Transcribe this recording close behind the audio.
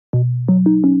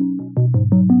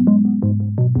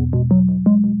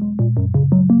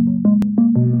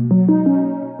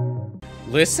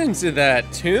Listen to that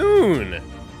tune.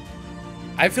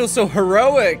 I feel so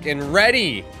heroic and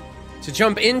ready to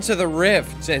jump into the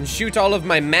rift and shoot all of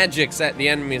my magics at the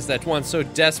enemies that want so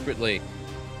desperately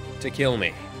to kill me.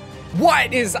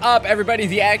 What is up, everybody?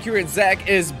 The Accurate Zach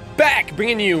is back,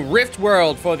 bringing you Rift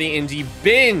World for the Indie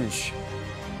Binge.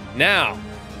 Now,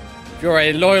 if you're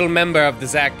a loyal member of the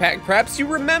Zach Pack, perhaps you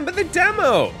remember the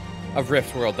demo of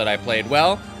Rift World that I played.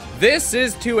 Well, this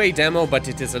is to a demo, but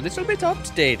it is a little bit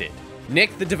updated.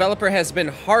 Nick, the developer, has been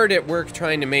hard at work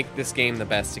trying to make this game the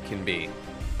best it can be.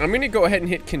 I'm gonna go ahead and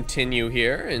hit continue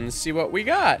here and see what we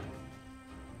got.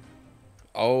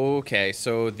 Okay,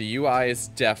 so the UI is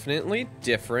definitely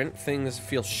different. Things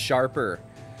feel sharper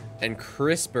and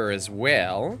crisper as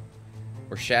well.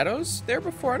 Were shadows there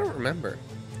before? I don't remember.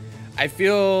 I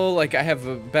feel like I have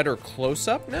a better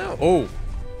close-up now. Oh,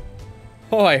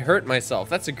 I hurt myself.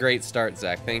 That's a great start,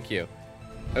 Zach. Thank you.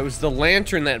 It was the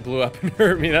lantern that blew up and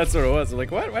hurt me. That's what it was. I'm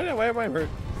like, what? Why am I hurt?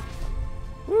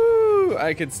 Woo!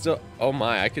 I could still... Oh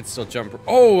my, I could still jump.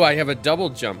 Oh, I have a double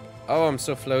jump. Oh, I'm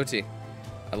so floaty.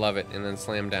 I love it. And then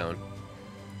slam down.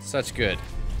 Such good.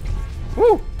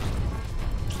 Woo!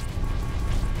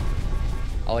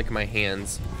 I like my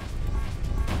hands.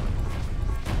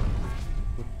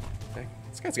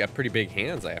 This guy's got pretty big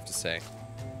hands, I have to say.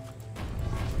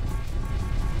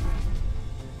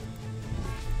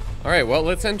 Alright, well,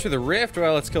 let's enter the rift.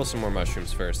 Well, let's kill some more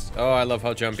mushrooms first. Oh, I love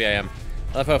how jumpy I am.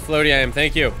 I love how floaty I am.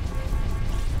 Thank you.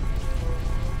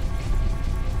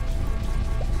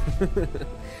 The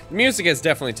music has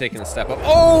definitely taken a step up.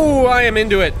 Oh, I am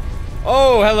into it.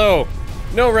 Oh, hello.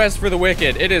 No rest for the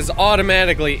wicked. It is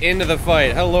automatically into the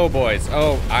fight. Hello, boys.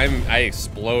 Oh, I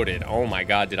exploded. Oh my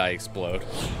god, did I explode.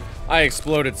 I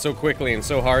exploded so quickly and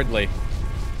so hardly.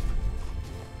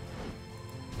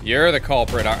 You're the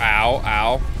culprit. Ow,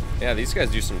 ow. Yeah, these guys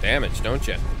do some damage, don't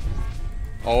you?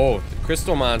 Oh,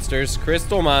 crystal monsters.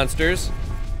 Crystal monsters.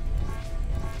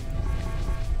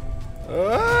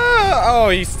 Oh,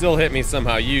 he still hit me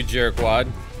somehow, you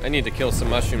jerkwad. I need to kill some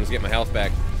mushrooms to get my health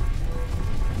back.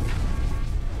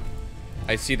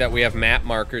 I see that we have map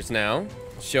markers now,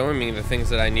 showing me the things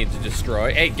that I need to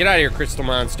destroy. Hey, get out of here, crystal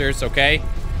monsters, okay?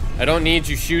 I don't need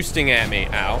you shooting at me.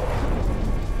 Ow.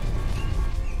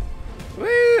 Woo.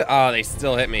 Oh, they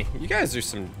still hit me. You guys are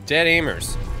some dead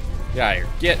aimers. Get out of here.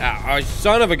 Get out. Oh,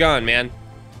 son of a gun, man.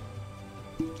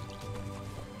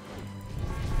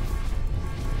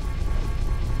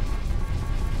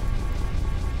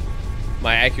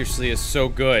 My accuracy is so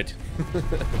good.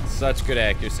 Such good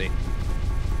accuracy.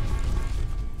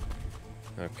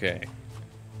 Okay.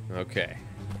 Okay.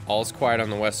 All's quiet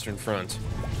on the Western Front.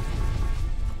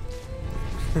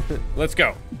 Let's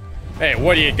go. Hey,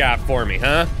 what do you got for me,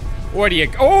 huh? What do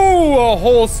you... Oh, a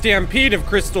whole stampede of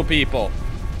crystal people.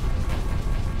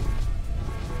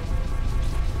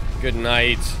 Good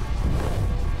night.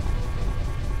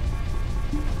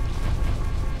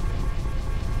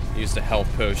 Used a health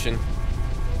potion.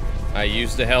 I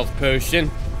used a health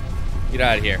potion. Get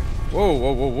out of here. Whoa,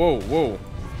 whoa, whoa, whoa, whoa.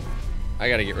 I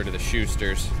gotta get rid of the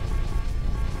shoosters.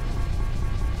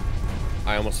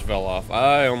 I almost fell off.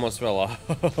 I almost fell off.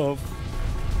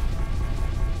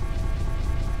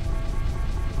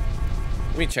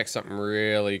 Let me check something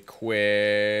really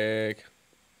quick.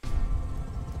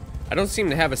 I don't seem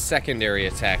to have a secondary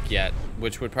attack yet,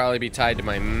 which would probably be tied to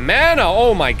my mana.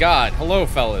 Oh my god. Hello,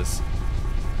 fellas.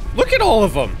 Look at all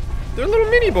of them. They're little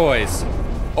mini boys.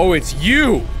 Oh, it's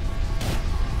you.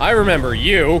 I remember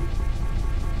you.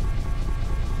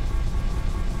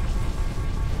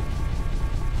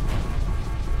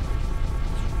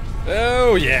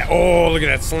 Oh, yeah. Oh, look at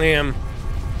that slam.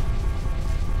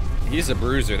 He's a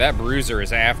bruiser. That bruiser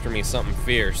is after me something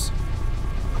fierce.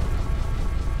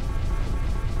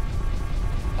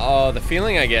 Oh, the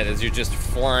feeling I get is you're just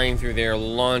flying through there,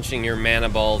 launching your mana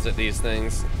balls at these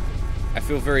things. I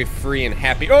feel very free and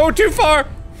happy. Oh, too far!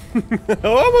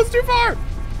 Almost too far!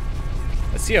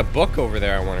 I see a book over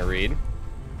there I want to read.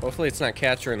 Hopefully it's not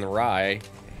Catcher in the Rye.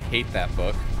 I hate that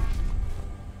book.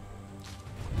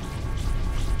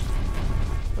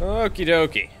 Okie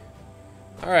dokie.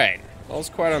 Alright. All's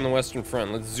quiet on the Western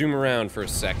Front. Let's zoom around for a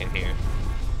second here.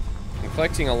 I'm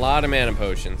collecting a lot of mana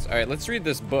potions. Alright, let's read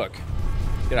this book.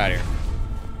 Get out of here.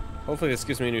 Hopefully this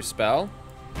gives me a new spell.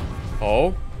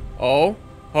 Oh. Oh.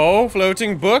 Oh,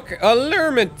 floating book.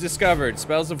 Allurement discovered.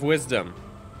 Spells of wisdom.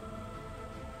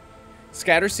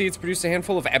 Scatter seeds produce a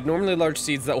handful of abnormally large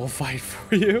seeds that will fight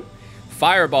for you.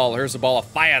 Fireball hurls a ball of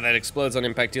fire that explodes on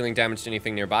impact, dealing damage to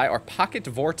anything nearby. Or pocket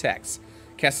vortex.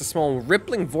 Cast a small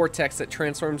rippling vortex that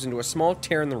transforms into a small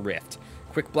tear in the rift.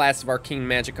 Quick blast of arcane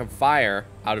magic of fire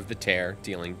out of the tear,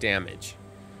 dealing damage.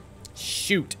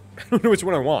 Shoot. I don't know which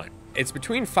one I want. It's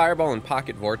between Fireball and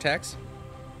Pocket Vortex.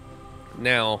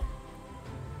 Now,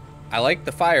 I like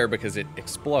the fire because it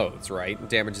explodes, right? It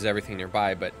damages everything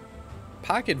nearby, but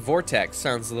Pocket Vortex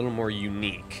sounds a little more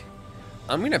unique.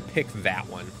 I'm gonna pick that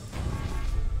one.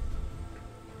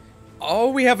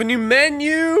 Oh, we have a new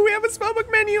menu! We have a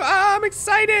spellbook menu! Ah, I'm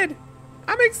excited!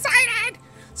 I'm excited!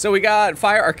 So we got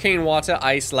Fire, Arcane, Water,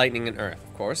 Ice, Lightning, and Earth.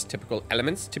 Of course, typical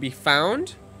elements to be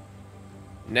found.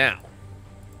 Now,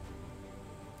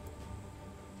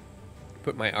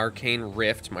 put my Arcane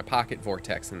Rift, my Pocket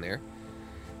Vortex in there.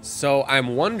 So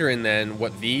I'm wondering then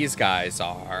what these guys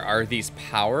are. Are these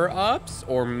power-ups?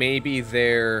 Or maybe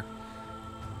they're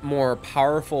more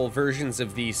powerful versions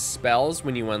of these spells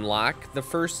when you unlock the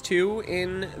first two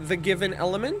in the given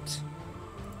element?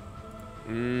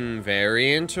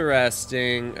 Very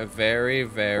interesting. Very,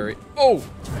 very... Oh!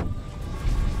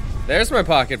 There's my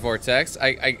Pocket Vortex.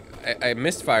 I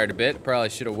misfired a bit. Probably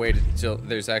should have waited until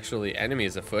there's actually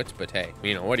enemies afoot, but hey,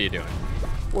 you know, what are you doing?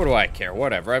 What do I care?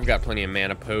 Whatever. I've got plenty of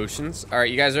mana potions. All right,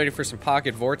 you guys ready for some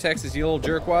Pocket Vortexes, you little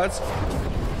jerkwads?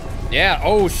 Yeah.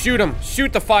 Oh, shoot him.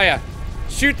 Shoot the fire.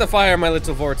 Shoot the fire, my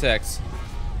little vortex.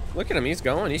 Look at him. He's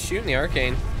going. He's shooting the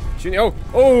arcane. Shooting.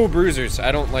 Oh, bruisers.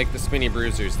 I don't like the spinny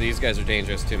bruisers. These guys are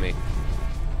dangerous to me.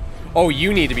 Oh,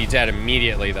 you need to be dead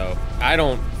immediately, though. I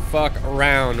don't fuck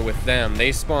around with them.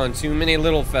 They spawn too many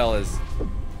little fellas.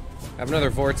 I have another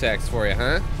vortex for you,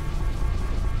 huh?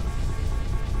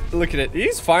 Look at it.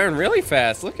 He's firing really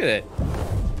fast. Look at it.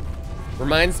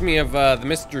 Reminds me of the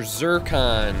Mr.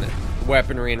 Zircon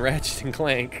weaponry in Ratchet and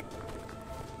Clank.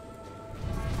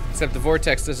 Except the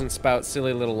vortex doesn't spout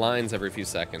silly little lines every few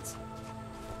seconds.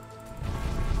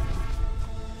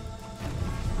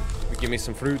 Give me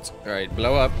some fruits. Alright,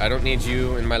 blow up. I don't need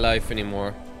you in my life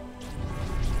anymore.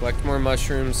 Collect more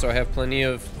mushrooms so I have plenty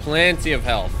of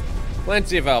health.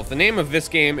 Plenty of health. The name of this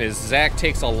game is Zach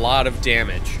Takes a Lot of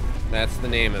Damage. That's the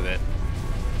name of it.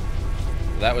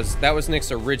 That was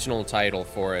Nick's original title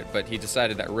for it, but he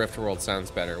decided that Rift World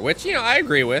sounds better, which, you know, I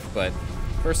agree with, but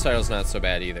first title's not so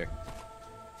bad either.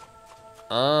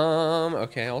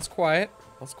 Okay, all's quiet.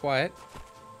 All's quiet.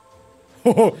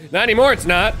 Oh, not anymore, it's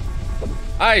not.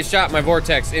 I shot my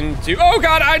vortex into, oh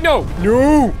god, I know.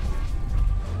 No.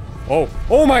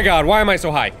 Oh my god, why am I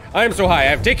so high? I am so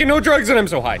high. I've taken no drugs and I'm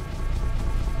so high.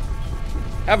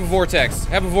 Have a vortex.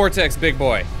 Have a vortex, big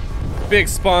boy. Big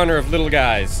spawner of little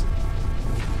guys.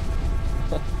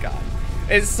 Oh god.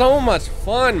 It's so much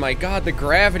fun. My god, the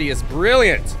gravity is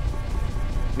brilliant.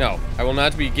 No, I will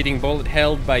not be getting bullet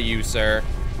held by you, sir.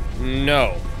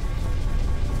 No.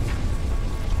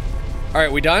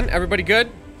 Alright, we done? Everybody good?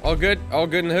 All good? All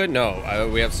good in the hood? No,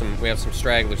 we have some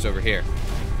stragglers over here.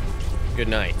 Good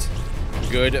night.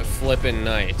 Good flippin'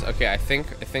 night. Okay, I think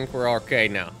we're okay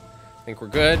now. I think we're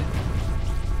good.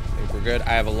 We're good.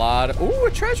 I have a lot of... Ooh,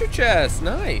 a treasure chest.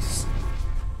 Nice.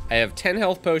 I have 10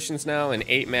 health potions now and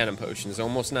 8 mana potions.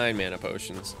 Almost 9 mana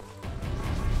potions.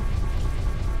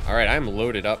 Alright, I'm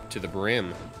loaded up to the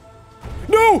brim.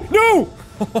 No! No!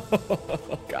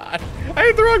 Oh, God. I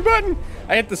hit the wrong button.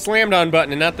 I hit the slammed on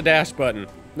button and not the dash button.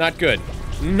 Not good.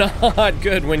 Not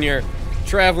good when you're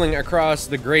traveling across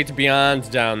the great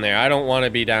beyond down there. I don't want to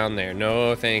be down there.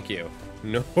 No, thank you.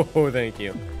 No, thank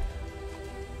you.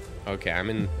 Okay, I'm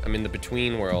in the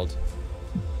between world.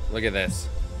 Look at this.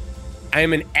 I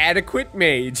am an adequate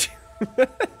mage.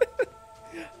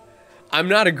 I'm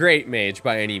not a great mage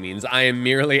by any means. I am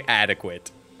merely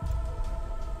adequate.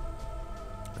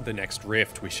 The next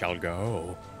rift we shall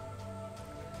go.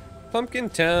 Pumpkin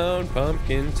Town,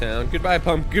 Pumpkin Town. Goodbye,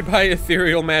 goodbye,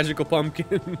 ethereal magical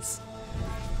pumpkins.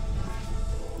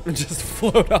 Just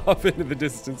float off into the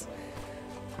distance.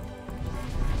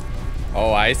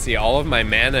 Oh, I see. All of my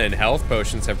mana and health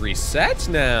potions have reset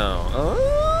now.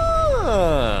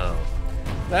 Oh,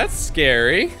 that's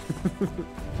scary.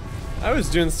 I was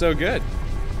doing so good.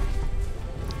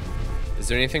 Is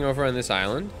there anything over on this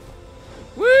island?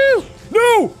 Woo!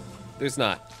 No! There's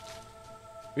not.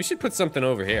 We should put something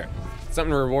over here.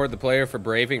 Something to reward the player for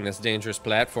braving this dangerous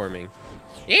platforming.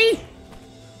 Eee!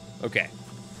 Okay.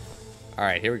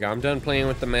 Alright, here we go. I'm done playing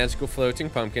with the magical floating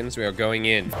pumpkins. We are going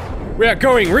in. We are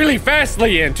going really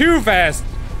fastly in! Too fast!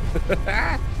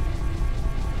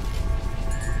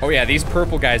 Oh yeah, these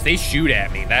purple guys, they shoot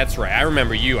at me. That's right. I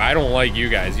remember you. I don't like you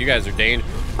guys. You guys are dangerous.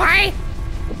 I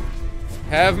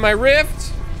have my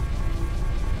rift.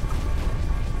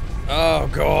 Oh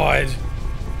god.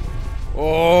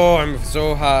 Oh, I'm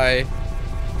so high.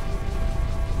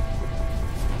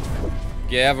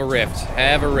 Yeah, have a rift.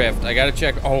 Have a rift. I gotta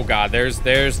check. Oh god, there's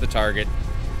the target.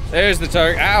 There's the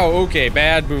target. Ow, okay,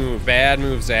 bad move. Bad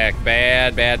move, Zach.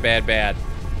 Bad.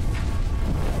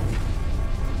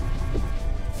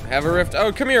 Have a rift.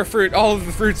 Oh, come here, fruit. All of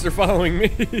the fruits are following me.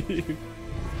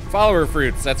 Follower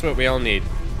fruits. That's what we all need.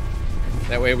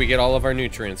 That way we get all of our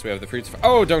nutrients. We have the fruits.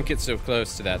 Oh, don't get so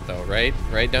close to that, though, right?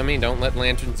 Right, dummy? Don't let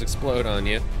lanterns explode on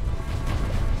you.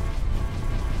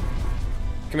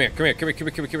 Come here, come here, come here, come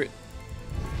here, come here, come here.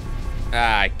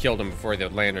 Ah, I killed him before the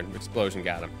lantern explosion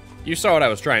got him. You saw what I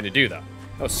was trying to do, though.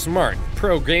 Oh, smart.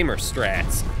 Pro gamer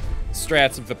strats.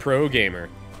 Strats of the pro gamer.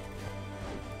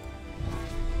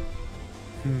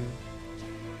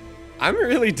 I'm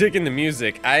really digging the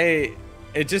music.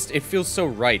 It feels so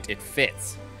right. It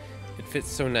fits. It fits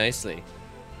so nicely.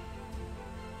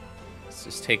 Let's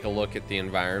just take a look at the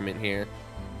environment here.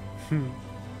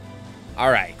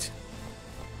 All right.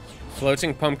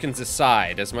 Floating pumpkins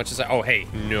aside, as much as oh, hey,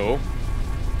 no.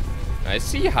 I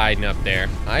see you hiding up there.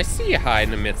 I see you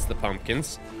hiding amidst the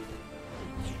pumpkins.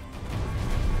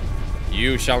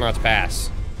 You shall not pass.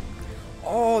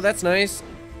 Oh, that's nice.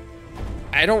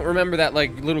 I don't remember that,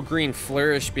 like, little green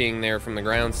flourish being there from the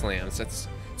ground slams. It's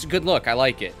a good look. I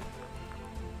like it.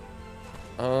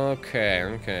 Okay,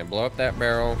 okay. Blow up that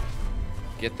barrel.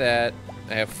 Get that.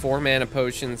 I have 4 mana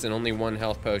potions and only 1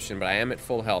 health potion, but I am at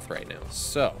full health right now,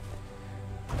 so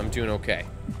I'm doing okay.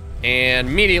 And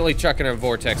immediately chucking a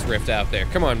Vortex Rift out there.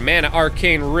 Come on, Mana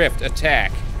Arcane Rift,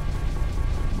 attack.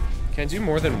 Can I do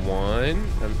more than 1?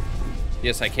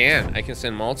 Yes, I can. I can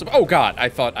send multiple. Oh, God, I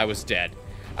thought I was dead.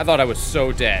 I thought I was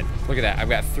so dead. Look at that. I've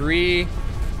got 3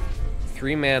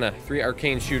 mana, 3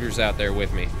 arcane shooters out there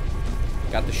with me.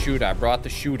 Got the shooter. I brought the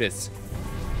shooters.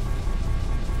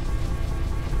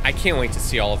 I can't wait to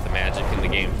see all of the magic in the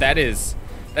game. That is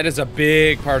a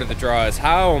big part of the draw, is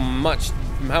how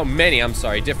many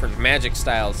different magic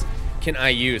styles can I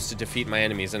use to defeat my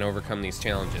enemies and overcome these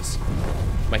challenges.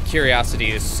 My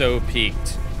curiosity is so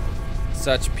piqued.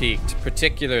 Such peaked,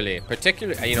 particularly,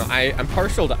 you know, I'm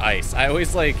partial to ice. I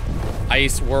always like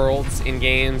ice worlds in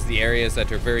games, the areas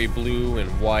that are very blue and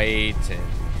white and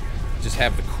just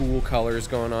have the cool colors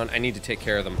going on. I need to take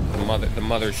care of the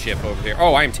mothership over there.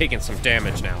 Oh, I'm taking some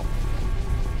damage now.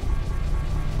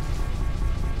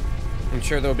 I'm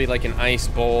sure there'll be like an ice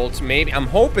bolt. Maybe, I'm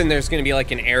hoping there's gonna be like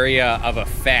an area of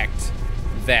effect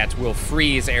that will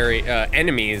freeze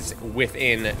enemies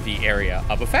within the area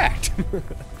of effect.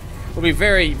 Will be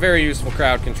very, very useful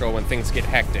crowd control when things get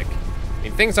hectic. I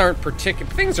mean, things aren't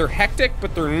things are hectic,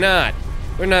 but they're not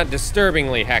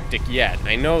disturbingly hectic yet.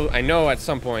 I know at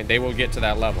some point they will get to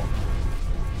that level.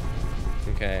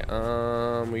 Okay,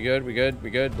 we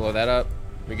good? Blow that up.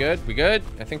 We good?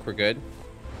 I think we're good.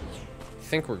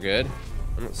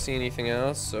 I don't see anything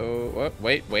else, so,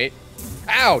 what? Wait.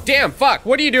 Ow, damn, fuck,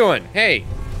 what are you doing? Hey.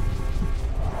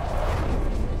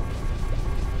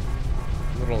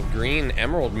 Little green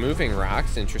emerald moving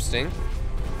rocks, interesting.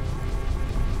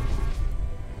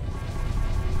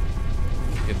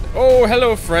 Oh,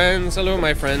 hello friends, hello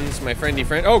my friends, my friendy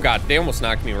friend. Oh God, they almost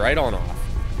knocked me right on off.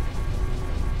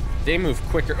 They move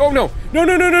quicker. Oh no, no.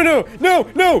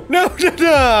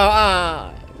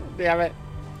 Ah, damn it.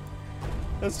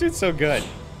 This dude's so good.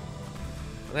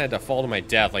 I had to fall to my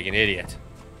death like an idiot.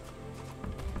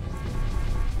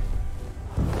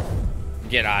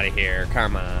 Get out of here.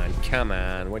 Come on.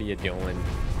 What are you doing?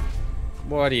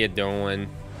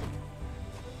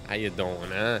 How you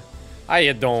doing, huh? How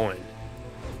you doing?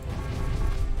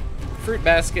 Fruit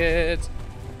basket.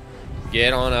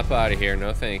 Get on up out of here.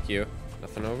 No, thank you.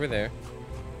 Nothing over there.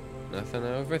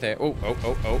 Oh.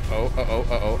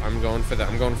 I'm going for the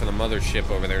mothership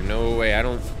over there. No way.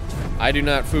 I do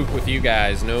not fook with you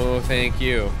guys. No, thank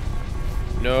you.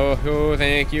 No,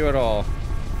 thank you at all.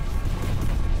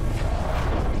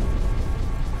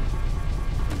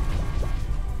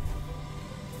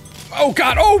 Oh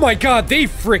God, oh my God, they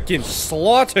freaking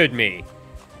slaughtered me.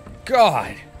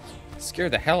 God,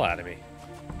 scared the hell out of me.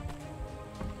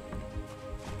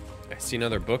 I see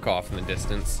another book off in the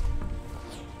distance.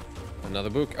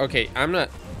 Another book. Okay, am I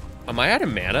out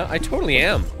of mana? I totally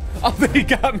am. Oh, they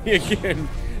got me again.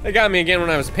 They got me again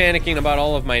when I was panicking about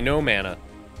all of my no mana.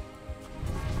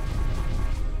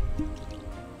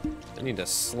 I need to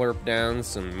slurp down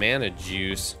some mana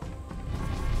juice.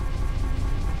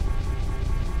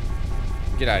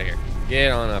 Get out of here.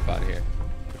 Get on up out of here.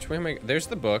 Which way am I? There's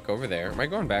the book over there. Am I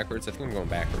going backwards? I think I'm going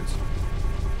backwards.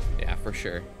 Yeah, for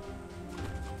sure.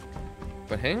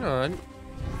 But hang on.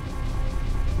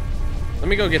 Let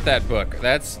me go get that book.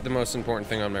 That's the most important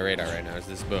thing on my radar right now, is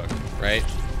this book, right?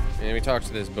 And we talk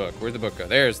to this book. Where'd the book go?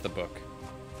 There's the book.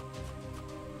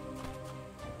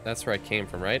 That's where I came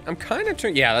from, right? I'm kind of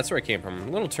turned. Yeah, that's where I came from. I'm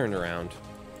a little turned around.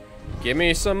 Give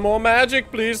me some more magic,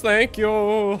 please. Thank you.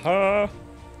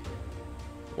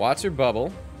 Water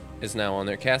bubble. is now on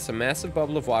there. Casts a massive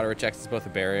bubble of water which acts as both a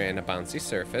barrier and a bouncy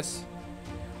surface.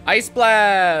 Ice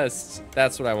Blast!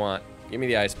 That's what I want. Give me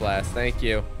the Ice Blast. Thank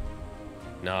you.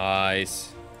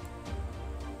 Nice.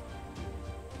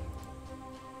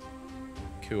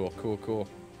 Cool, cool, cool.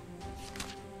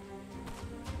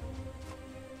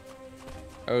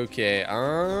 Okay,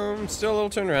 still a little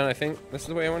turnaround, I think. This is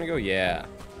the way I want to go. Yeah.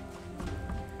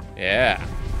 Yeah.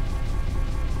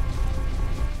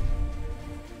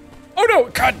 Oh no!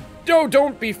 God! No,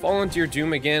 don't be falling to your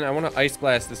doom again. I want to Ice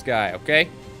Blast this guy, okay?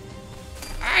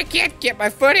 I can't get my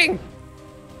footing!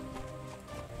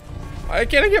 Why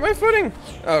can't I get my footing?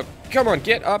 Oh, come on,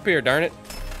 get up here, darn it.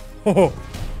 Oh.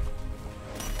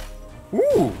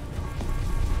 Ooh.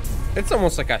 It's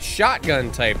almost like a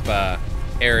shotgun type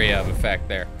area of effect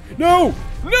there. No!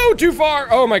 No, too far!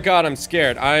 Oh my god, I'm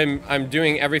scared. I'm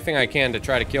doing everything I can to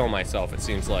try to kill myself, it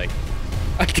seems like.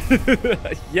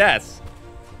 Yes.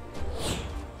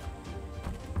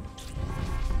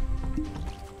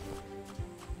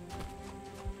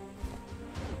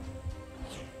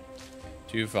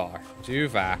 Too far. Too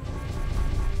far.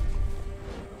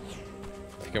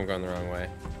 I think I'm going the wrong way.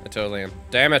 I totally am.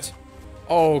 Damn it!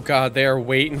 Oh god, they are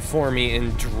waiting for me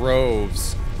in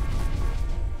droves.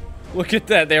 Look at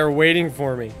that, they are waiting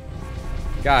for me.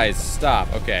 Guys, stop.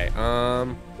 Okay,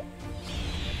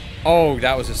 oh,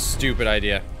 that was a stupid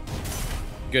idea.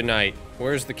 Good night.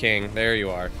 Where's the king? There you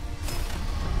are.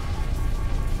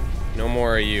 No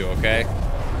more of you, okay?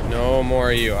 No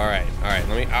more of you. Alright, let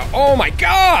me... Oh my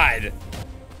god!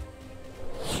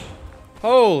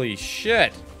 Holy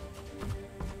shit.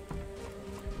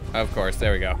 Of course,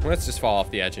 there we go. Let's just fall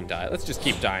off the edge and die. Let's just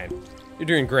keep dying. You're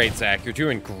doing great, Zach. You're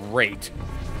doing great.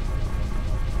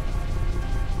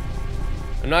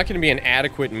 I'm not going to be an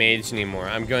adequate mage anymore.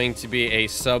 I'm going to be a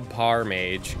subpar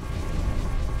mage.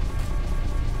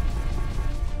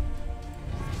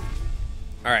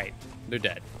 Alright, they're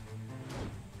dead.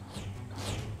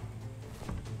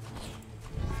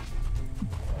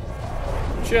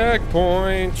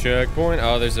 Checkpoint, checkpoint.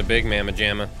 Oh, there's a big mamma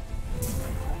jamma.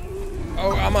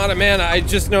 Oh, I'm out of mana. I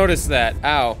just noticed that.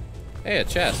 Ow. Hey, a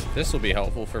chest. This will be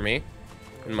helpful for me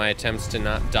in my attempts to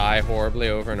not die horribly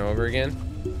over and over again.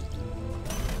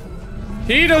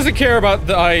 He doesn't care about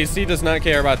the ice. He does not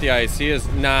care about the ice. He is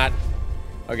not...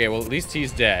 Okay, well, at least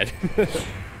he's dead.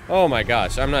 Oh my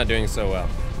gosh, I'm not doing so well.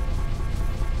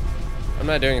 I'm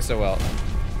not doing so well.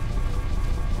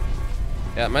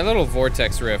 Yeah, my little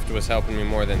vortex rift was helping me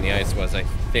more than the ice was, I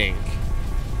think.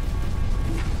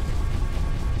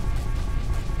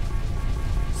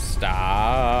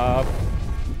 Stop.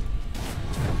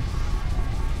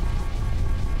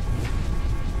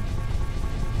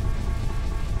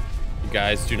 You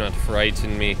guys do not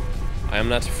frighten me. I am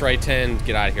not frightened.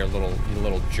 Get out of here, you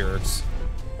little jerks.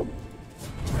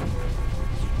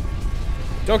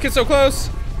 Don't get so close.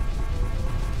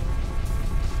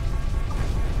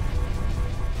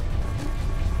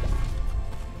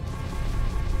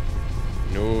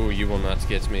 No, you will not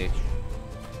get me.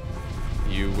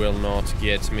 You will not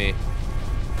get me.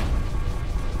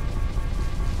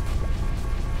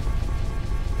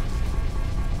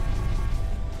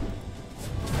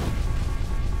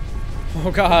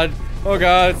 Oh god. Oh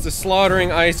god, it's the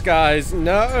slaughtering ice guys.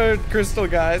 No, crystal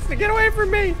guys. Get away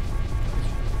from me.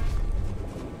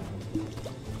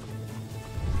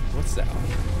 What's that?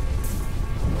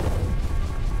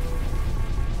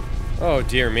 Oh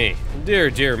dear me.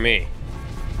 Dear me.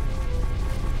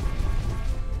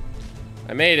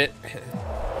 I made it.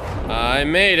 I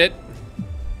made it.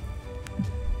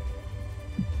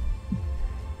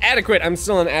 Adequate. I'm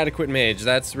still an adequate mage.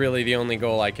 That's really the only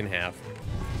goal I can have.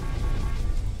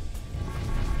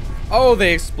 Oh,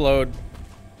 they explode.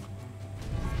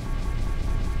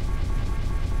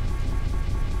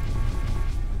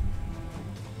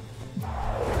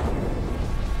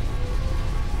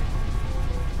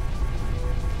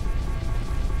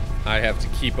 I have to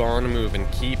keep on moving,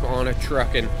 keep on a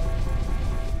trucking.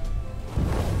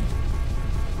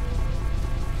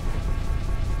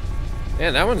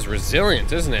 Man, that one's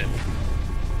resilient, isn't it?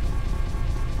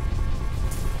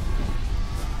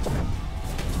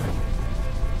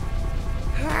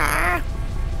 Ah!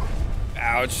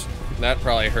 Ouch. That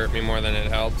probably hurt me more than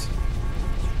it helped.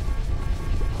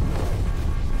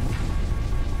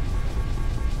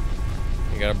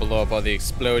 You gotta blow up all the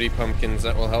explodey pumpkins.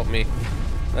 That will help me.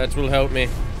 That will help me.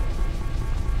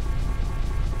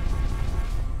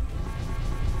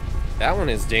 That one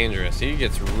is dangerous. He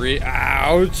gets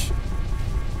ouch!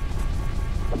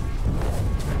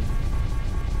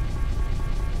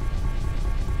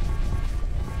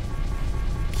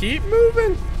 Keep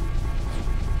moving.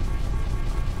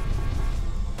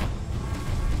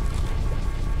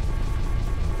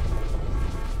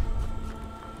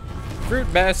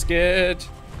 fruit basket.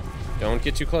 Don't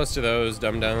get too close to those,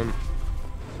 dum-dum.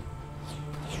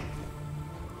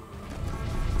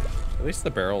 At least the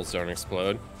barrels don't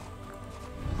explode.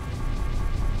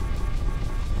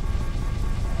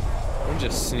 I'll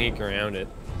just sneak around it.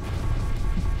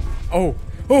 Oh!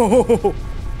 Oh!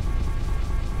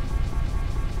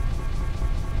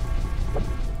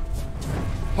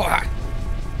 Ah.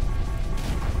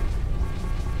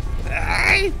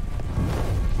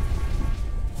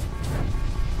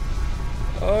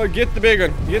 Oh, get the big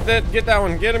one. Get that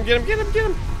one. Get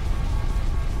him.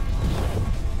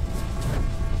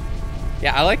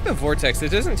 Yeah, I like the vortex. It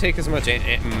doesn't take as much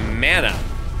mana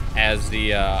as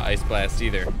the ice blast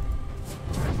either. In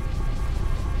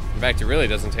fact, it really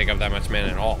doesn't take up that much mana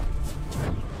at all.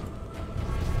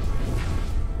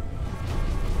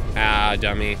 Ah,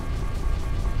 dummy.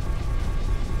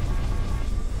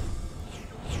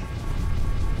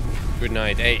 Good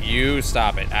night. Hey, you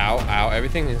stop it. Ow, ow.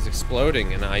 Everything is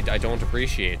exploding, and I don't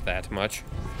appreciate that much.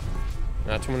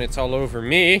 Not when it's all over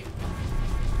me.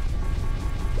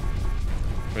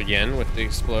 Again, with the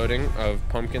exploding of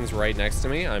pumpkins right next to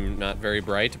me. I'm not very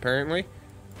bright, apparently.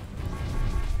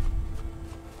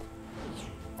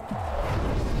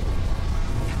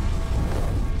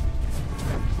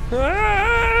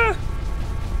 Ah!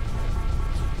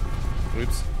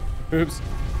 Oops. Oops.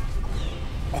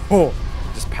 Oh!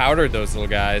 Just powdered those little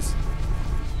guys.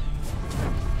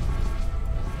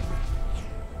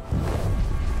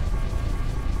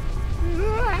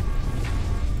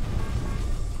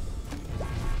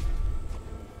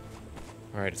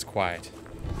 Alright, it's quiet.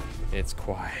 It's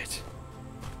quiet.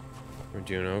 We're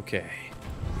doing okay.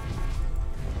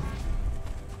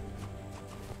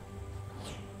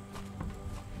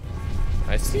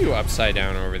 I see you upside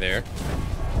down over there.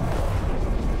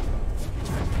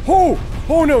 Oh!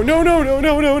 Oh no, no, no, no,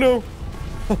 no, no, no!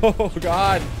 Oh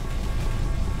god.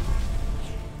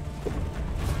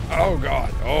 Oh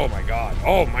god. Oh my god.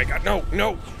 Oh my god. No,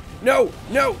 no, no,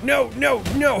 no, no, no,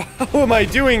 no! How am I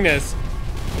doing this?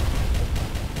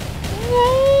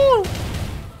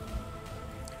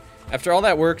 After all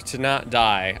that work to not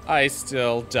die, I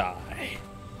still die.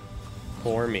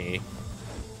 Poor me.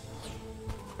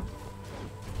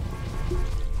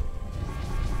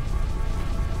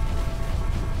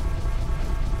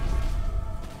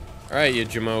 Alright, you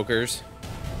jamokers.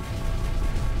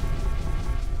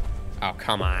 Oh,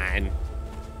 come on.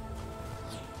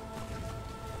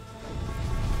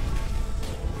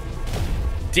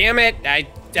 Damn it!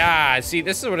 See,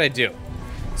 this is what I do.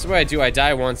 This is what I do. I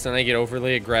die once, and I get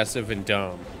overly aggressive and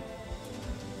dumb.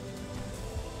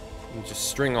 And just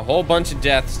string a whole bunch of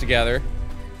deaths together,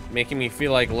 making me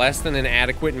feel like less than an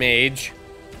adequate mage.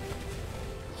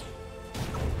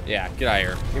 Yeah, get out of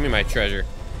here. Give me my treasure.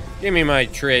 Give me my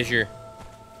treasure.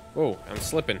 Oh, I'm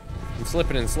slipping. I'm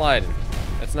slipping and sliding.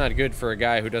 That's not good for a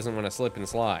guy who doesn't want to slip and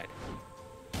slide.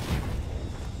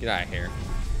 Get out of here.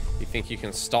 You think you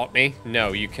can stop me?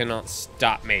 No, you cannot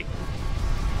stop me.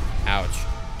 Ouch.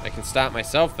 I can stop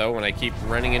myself, though, when I keep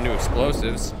running into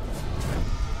explosives.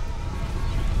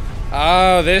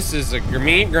 Oh, this is a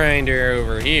meat grinder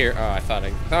over here. Oh, I thought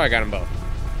I got them both.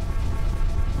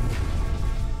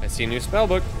 I see a new spell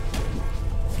book.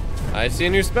 I see a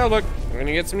new spell book. I'm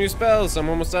gonna get some new spells. I'm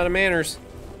almost out of manners.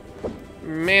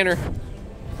 Manner.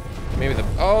 Maybe the...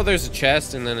 Oh, there's a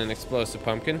chest and then an explosive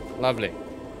pumpkin. Lovely.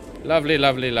 Lovely,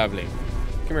 lovely, lovely.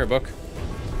 Come here, book.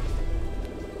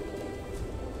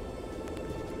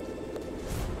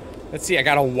 Let's see, I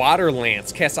got a water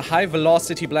lance. Casts a high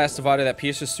velocity blast of water that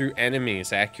pierces through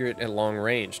enemies, accurate at long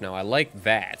range. Now, I like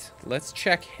that. Let's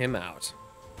check him out.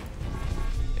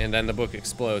 And then the book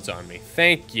explodes on me.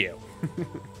 Thank you.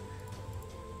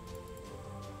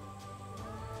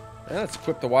 Now let's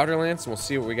equip the water lance and we'll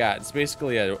see what we got. It's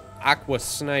basically an aqua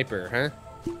sniper,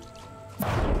 huh?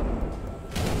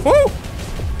 Woo!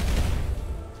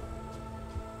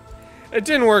 It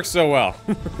didn't work so well.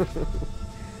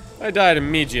 I died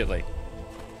immediately.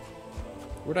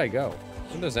 Where'd I go?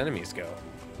 Where'd those enemies go?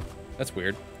 That's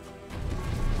weird.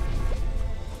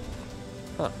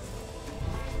 Huh.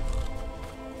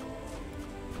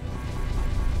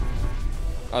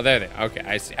 Oh, there they are. Okay,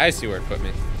 I see where it put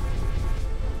me.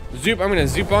 Zoop, I'm gonna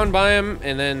zoop on by him,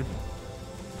 and then...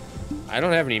 I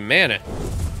don't have any mana.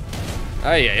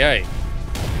 Ay, ay, ay.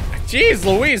 Jeez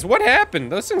Louise, what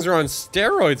happened? Those things are on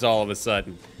steroids all of a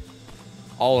sudden.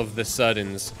 All of the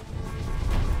suddens.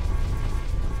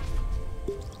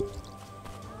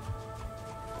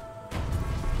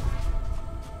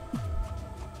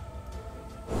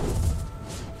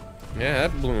 Yeah,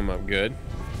 that blew him up good.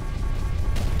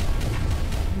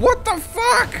 What the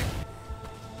fuck?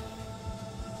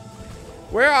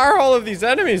 Where are all of these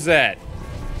enemies at?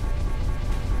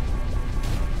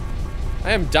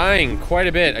 I am dying quite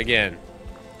a bit again.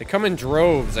 They come in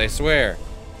droves, I swear.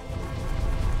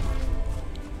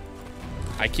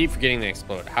 I keep forgetting they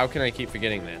explode. How can I keep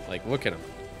forgetting that? Like, look at them.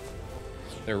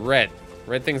 They're red.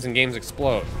 Red things in games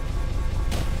explode.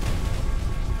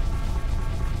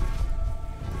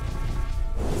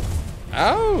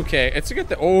 Oh, okay. It's a good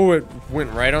thing. Oh, it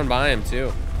went right on by him,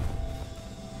 too.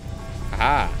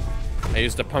 Aha. I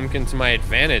used a pumpkin to my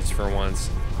advantage for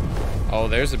once. Oh,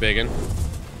 there's a big one.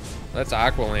 Let's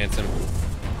Aqua Lance him.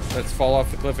 Let's fall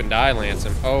off the cliff and die Lance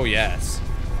him. Oh, yes.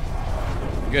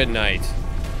 Good night.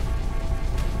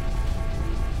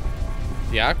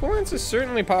 The Aqua Lance is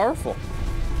certainly powerful.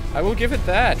 I will give it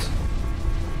that.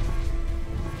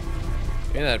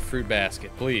 Give me that fruit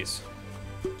basket, please.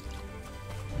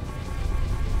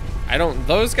 I don't...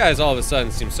 Those guys all of a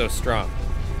sudden seem so strong.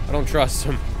 I don't trust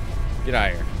them. Get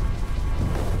out of here.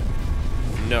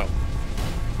 No.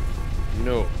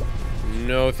 No.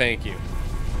 No, thank you.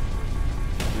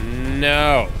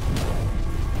 No.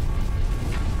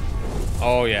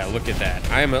 Oh, yeah, look at that.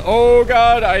 I'm a... Oh,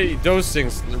 God, those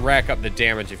things rack up the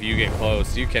damage if you get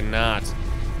close. You cannot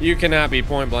be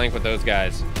point blank with those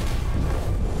guys.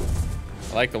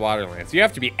 I like the water lance. You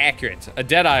have to be accurate. A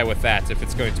dead eye with that if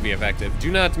it's going to be effective.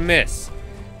 Do not miss,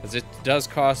 as it does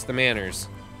cost the manners.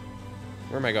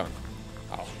 Where am I going?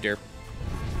 Oh, dear.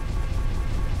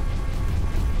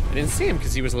 I didn't see him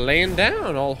because he was laying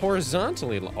down all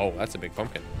horizontally. Oh, that's a big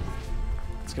pumpkin.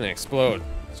 It's gonna explode.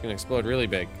 It's gonna explode really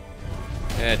big.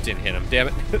 It didn't hit him, damn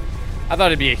it. I thought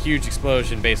it'd be a huge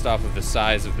explosion based off of the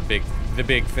size of the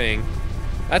big thing.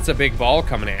 That's a big ball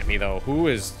coming at me, though. Who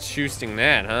is shooting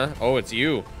that, huh? Oh, it's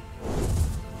you.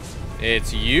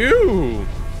 It's you!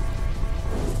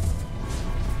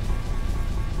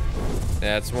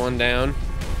 That's one down.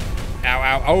 Ow,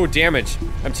 ow. Oh, damage.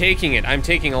 I'm taking it. I'm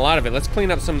taking a lot of it. Let's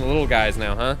clean up some of the little guys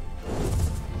now, huh?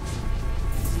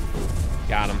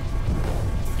 Got him.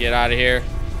 Get out of here.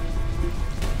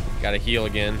 Gotta heal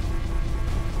again.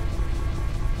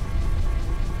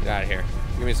 Get out of here.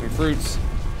 Give me some fruits.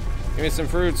 Give me some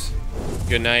fruits.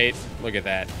 Good night. Look at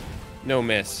that. No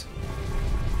miss.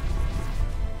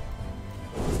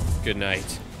 Good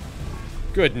night.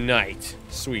 Good night,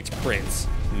 sweet prince.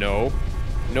 No.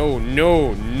 No,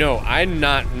 no, no. I'm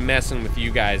not messing with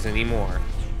you guys anymore.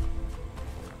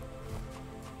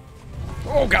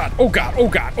 Oh, God. Oh, God. Oh,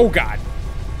 God. Oh, God.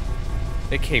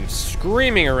 They came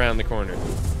screaming around the corner.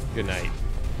 Good night.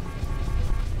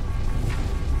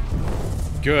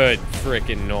 Good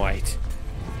frickin' night.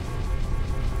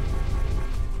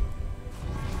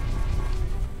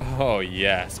 Oh,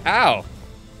 yes. Ow!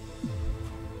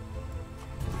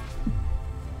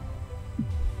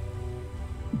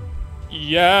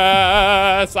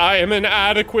 Yes, I am an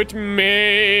adequate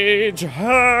mage.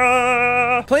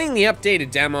 Playing the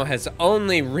updated demo has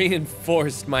only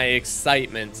reinforced my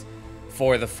excitement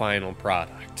for the final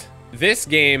product. This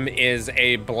game is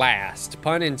a blast,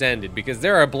 pun intended, because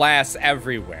there are blasts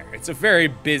everywhere. It's a very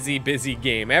busy, busy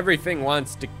game. Everything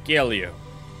wants to kill you.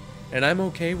 And I'm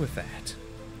okay with that.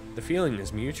 The feeling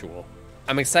is mutual.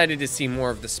 I'm excited to see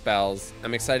more of the spells.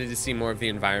 I'm excited to see more of the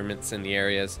environments and the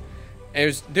areas.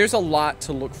 There's a lot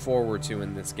to look forward to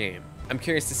in this game. I'm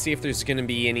curious to see if there's going to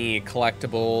be any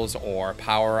collectibles or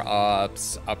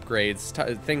power-ups,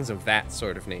 upgrades, things of that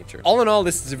sort of nature. All in all,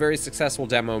 this is a very successful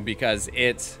demo because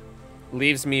it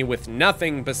leaves me with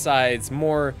nothing besides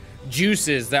more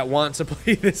juices that want to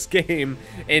play this game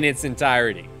in its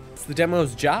entirety. It's the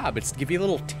demo's job. It's to give you a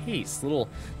little taste, little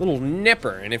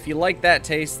nipper. And if you like that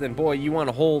taste, then boy, you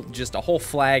want just a whole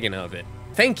flagon of it.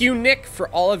 Thank you, Nick, for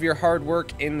all of your hard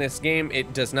work in this game.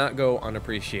 It does not go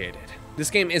unappreciated. This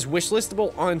game is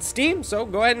wishlistable on Steam, so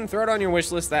go ahead and throw it on your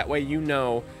wishlist. That way you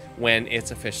know when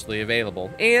it's officially available.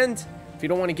 And if you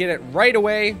don't want to get it right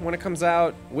away when it comes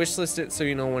out, wishlist it so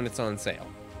you know when it's on sale.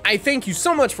 I thank you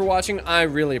so much for watching. I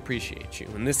really appreciate you.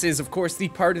 And this is, of course, the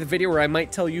part of the video where I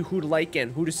might tell you who to like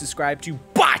and who to subscribe to,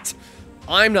 but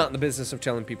I'm not in the business of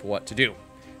telling people what to do.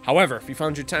 However, if you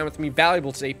found your time with me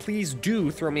valuable today, please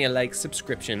do throw me a like,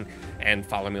 subscription, and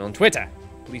follow me on Twitter.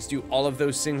 Please do all of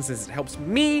those things as it helps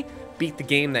me beat the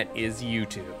game that is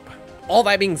YouTube. All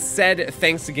that being said,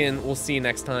 thanks again. We'll see you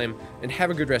next time, and have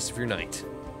a good rest of your night.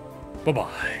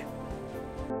 Bye-bye.